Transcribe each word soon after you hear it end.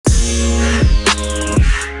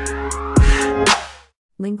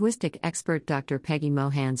Linguistic expert Dr. Peggy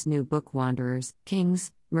Mohan's new book Wanderers,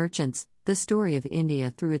 Kings, Merchants, The Story of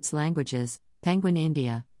India Through Its Languages, Penguin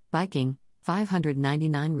India, Viking,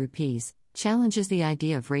 599 rupees, challenges the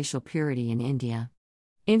idea of racial purity in India.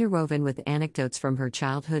 Interwoven with anecdotes from her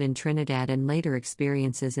childhood in Trinidad and later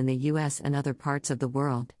experiences in the US and other parts of the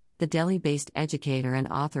world, the Delhi-based educator and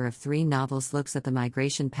author of 3 novels looks at the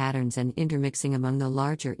migration patterns and intermixing among the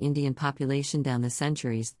larger Indian population down the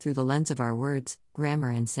centuries through the lens of our words,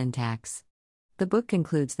 grammar and syntax. The book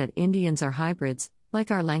concludes that Indians are hybrids,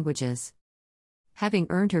 like our languages. Having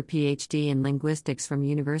earned her PhD in linguistics from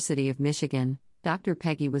University of Michigan, Dr.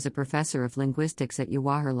 Peggy was a professor of linguistics at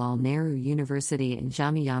Jawaharlal Nehru University and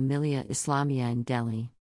Jamia Millia Islamia in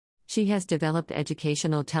Delhi. She has developed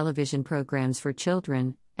educational television programs for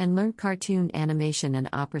children, and learned cartoon animation and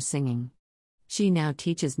opera singing. She now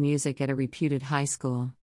teaches music at a reputed high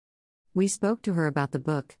school. We spoke to her about the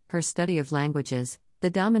book, her study of languages, the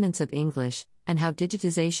dominance of English, and how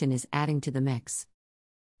digitization is adding to the mix.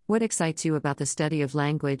 What excites you about the study of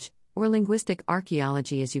language, or linguistic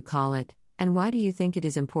archaeology as you call it, and why do you think it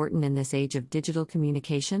is important in this age of digital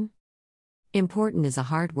communication? Important is a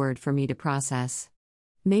hard word for me to process.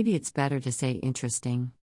 Maybe it's better to say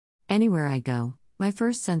interesting. Anywhere I go, my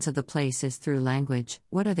first sense of the place is through language.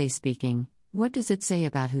 What are they speaking? What does it say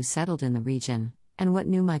about who settled in the region? And what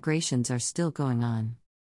new migrations are still going on?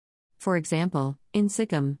 For example, in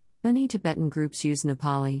Sikkim, many Tibetan groups use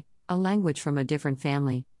Nepali, a language from a different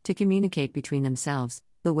family, to communicate between themselves,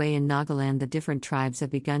 the way in Nagaland the different tribes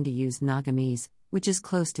have begun to use Nagamese, which is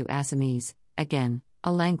close to Assamese, again,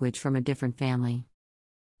 a language from a different family.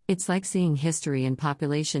 It's like seeing history and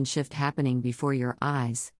population shift happening before your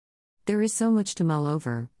eyes. There is so much to mull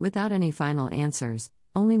over, without any final answers,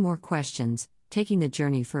 only more questions, taking the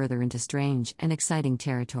journey further into strange and exciting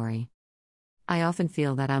territory. I often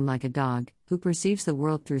feel that I'm like a dog, who perceives the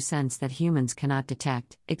world through scents that humans cannot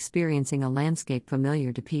detect, experiencing a landscape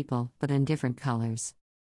familiar to people, but in different colors.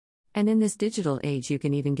 And in this digital age you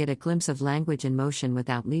can even get a glimpse of language in motion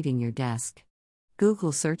without leaving your desk.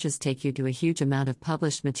 Google searches take you to a huge amount of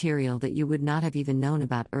published material that you would not have even known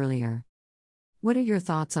about earlier. What are your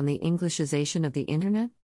thoughts on the Englishization of the Internet?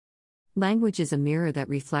 Language is a mirror that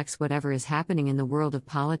reflects whatever is happening in the world of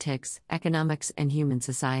politics, economics, and human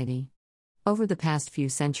society. Over the past few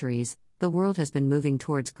centuries, the world has been moving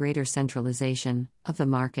towards greater centralization of the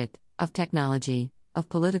market, of technology, of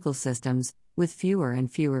political systems, with fewer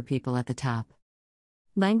and fewer people at the top.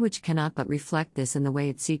 Language cannot but reflect this in the way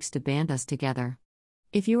it seeks to band us together.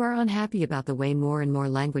 If you are unhappy about the way more and more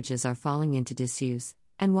languages are falling into disuse,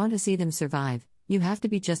 and want to see them survive, you have to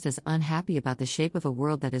be just as unhappy about the shape of a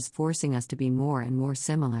world that is forcing us to be more and more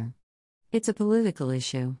similar. It's a political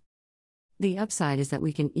issue. The upside is that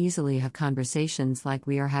we can easily have conversations like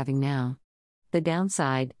we are having now. The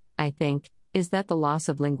downside, I think, is that the loss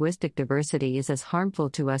of linguistic diversity is as harmful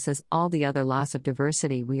to us as all the other loss of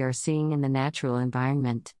diversity we are seeing in the natural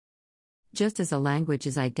environment. Just as a language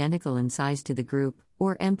is identical in size to the group,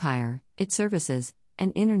 or empire, it services,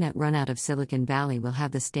 an internet run out of Silicon Valley will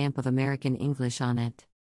have the stamp of American English on it.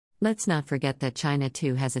 Let's not forget that China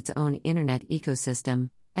too has its own internet ecosystem,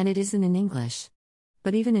 and it isn't in English.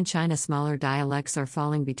 But even in China smaller dialects are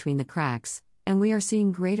falling between the cracks, and we are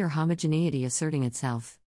seeing greater homogeneity asserting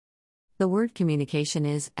itself. The word communication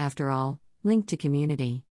is, after all, linked to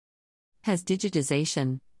community. Has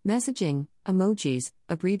digitization, messaging, emojis,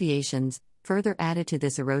 abbreviations, further added to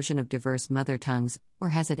this erosion of diverse mother tongues, or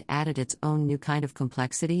has it added its own new kind of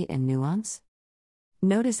complexity and nuance?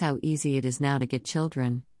 Notice how easy it is now to get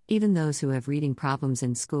children, even those who have reading problems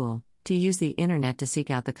in school, to use the internet to seek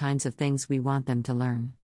out the kinds of things we want them to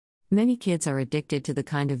learn. Many kids are addicted to the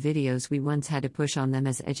kind of videos we once had to push on them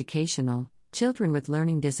as educational. Children with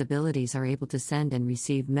learning disabilities are able to send and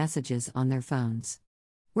receive messages on their phones.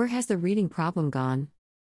 Where has the reading problem gone?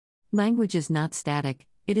 Language is not static,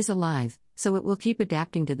 it is alive, so it will keep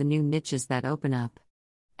adapting to the new niches that open up.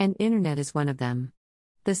 And internet is one of them.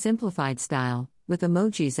 The simplified style, with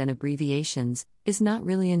emojis and abbreviations, is not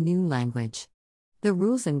really a new language. The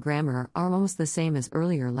rules and grammar are almost the same as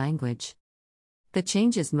earlier language. The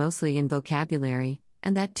change is mostly in vocabulary,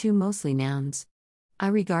 and that too mostly nouns. I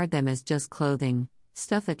regard them as just clothing,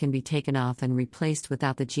 stuff that can be taken off and replaced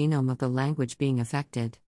without the genome of the language being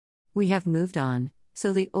affected. We have moved on,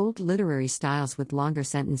 so the old literary styles with longer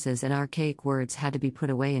sentences and archaic words had to be put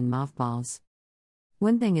away in mothballs.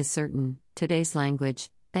 One thing is certain, today's language,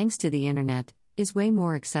 thanks to the internet, is way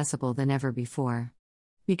more accessible than ever before.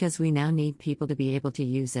 Because we now need people to be able to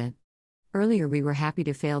use it. Earlier we were happy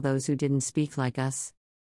to fail those who didn't speak like us.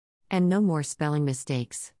 And no more spelling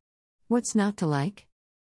mistakes. What's not to like?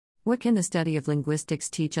 What can the study of linguistics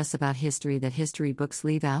teach us about history that history books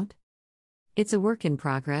leave out? It's a work in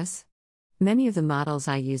progress. Many of the models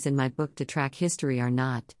I use in my book to track history are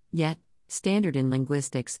not, yet, standard in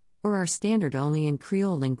linguistics, or are standard only in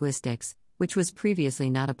Creole linguistics, which was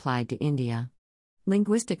previously not applied to India.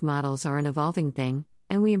 Linguistic models are an evolving thing,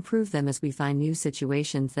 and we improve them as we find new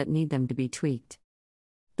situations that need them to be tweaked.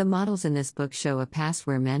 The models in this book show a past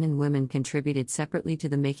where men and women contributed separately to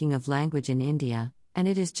the making of language in India, and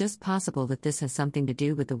it is just possible that this has something to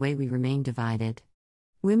do with the way we remain divided.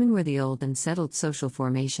 Women were the old and settled social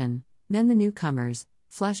formation, men the newcomers,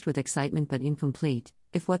 flushed with excitement but incomplete,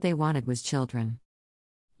 if what they wanted was children.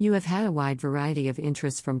 You have had a wide variety of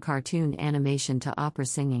interests from cartoon animation to opera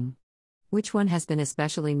singing. Which one has been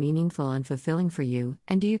especially meaningful and fulfilling for you,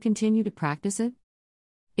 and do you continue to practice it?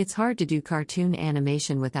 It's hard to do cartoon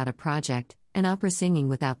animation without a project, and opera singing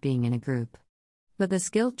without being in a group. But the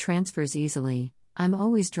skill transfers easily. I'm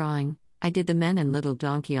always drawing. I did the men and little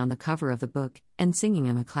donkey on the cover of the book, and singing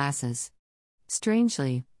in my classes.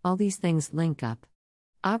 Strangely, all these things link up.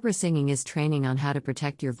 Opera singing is training on how to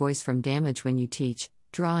protect your voice from damage when you teach.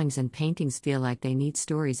 Drawings and paintings feel like they need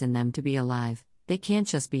stories in them to be alive, they can't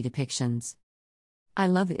just be depictions. I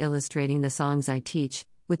love illustrating the songs I teach,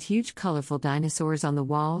 with huge colorful dinosaurs on the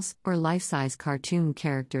walls, or life-size cartoon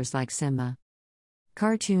characters like Simba.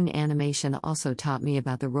 Cartoon animation also taught me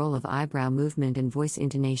about the role of eyebrow movement and voice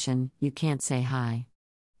intonation. You can't say hi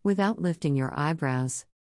without lifting your eyebrows.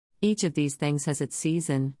 Each of these things has its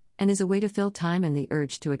season, and is a way to fill time and the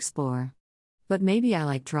urge to explore. But maybe I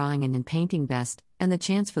like drawing and painting best, and the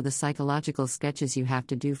chance for the psychological sketches you have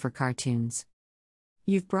to do for cartoons.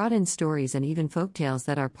 You've brought in stories and even folktales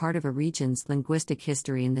that are part of a region's linguistic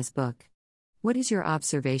history in this book. What is your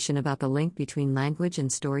observation about the link between language and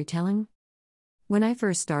storytelling? When I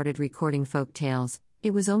first started recording folktales,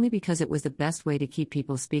 it was only because it was the best way to keep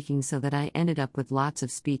people speaking, so that I ended up with lots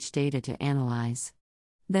of speech data to analyze.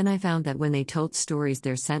 Then I found that when they told stories,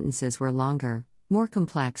 their sentences were longer, more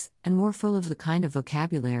complex, and more full of the kind of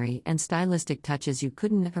vocabulary and stylistic touches you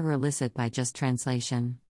couldn't ever elicit by just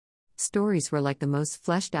translation. Stories were like the most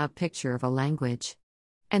fleshed-out picture of a language.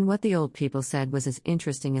 And what the old people said was as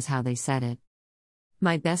interesting as how they said it.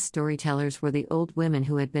 My best storytellers were the old women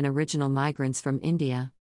who had been original migrants from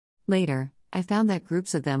India. Later, I found that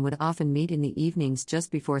groups of them would often meet in the evenings just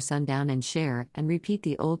before sundown and share and repeat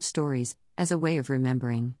the old stories, as a way of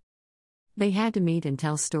remembering. They had to meet and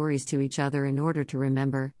tell stories to each other in order to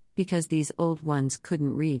remember, because these old ones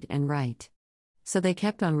couldn't read and write. So they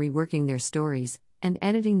kept on reworking their stories, and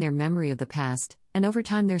editing their memory of the past, and over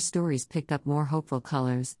time their stories picked up more hopeful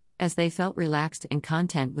colors, as they felt relaxed and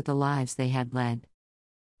content with the lives they had led.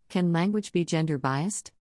 Can language be gender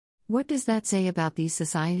biased? What does that say about these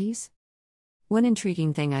societies? One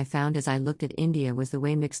intriguing thing I found as I looked at India was the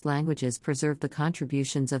way mixed languages preserved the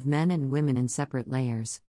contributions of men and women in separate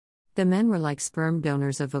layers. The men were like sperm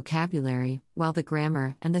donors of vocabulary, while the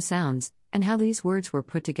grammar and the sounds, and how these words were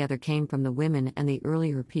put together came from the women and the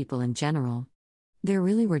earlier people in general. There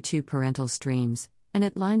really were two parental streams, and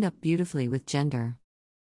it lined up beautifully with gender.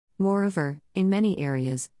 Moreover, in many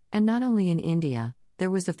areas, and not only in India, there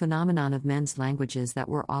was the phenomenon of men's languages that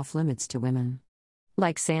were off-limits to women.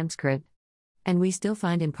 Like Sanskrit. And we still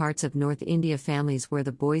find in parts of North India families where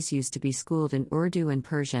the boys used to be schooled in Urdu and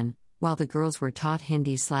Persian, while the girls were taught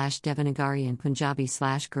Hindi/Devanagari and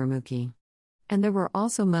Punjabi/Gurmukhi. And there were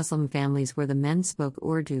also Muslim families where the men spoke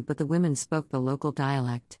Urdu but the women spoke the local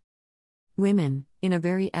dialect. Women, in a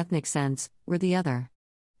very ethnic sense, were the other.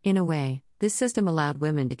 In a way, this system allowed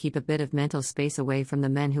women to keep a bit of mental space away from the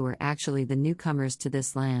men who were actually the newcomers to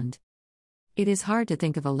this land. It is hard to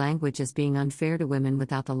think of a language as being unfair to women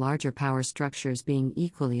without the larger power structures being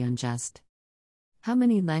equally unjust. How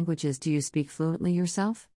many languages do you speak fluently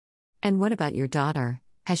yourself? And what about your daughter?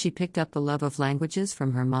 Has she picked up the love of languages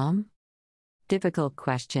from her mom? Difficult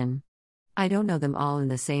question. I don't know them all in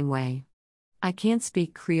the same way. I can't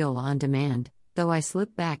speak Creole on demand, though I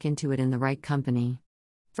slip back into it in the right company.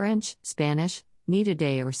 French, Spanish, need a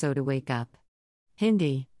day or so to wake up.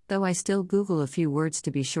 Hindi, though I still Google a few words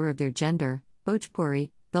to be sure of their gender.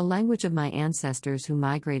 Bhojpuri, the language of my ancestors who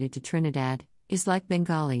migrated to Trinidad, is like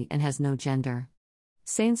Bengali and has no gender.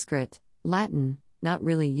 Sanskrit, Latin, not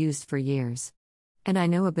really used for years. And I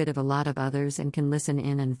know a bit of a lot of others and can listen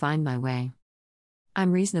in and find my way.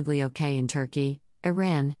 I'm reasonably okay in Turkey,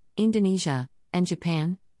 Iran, Indonesia, and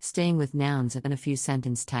Japan, staying with nouns and a few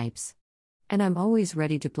sentence types. And I'm always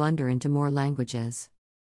ready to blunder into more languages.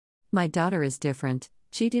 My daughter is different.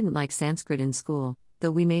 She didn't like Sanskrit in school,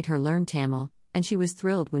 though we made her learn Tamil, and she was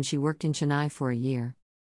thrilled when she worked in Chennai for a year.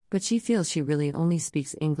 But she feels she really only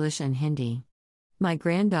speaks English and Hindi. My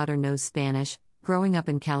granddaughter knows Spanish, growing up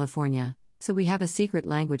in California, so we have a secret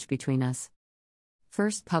language between us.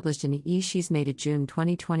 First published in the She's Made It June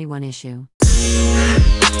 2021 issue.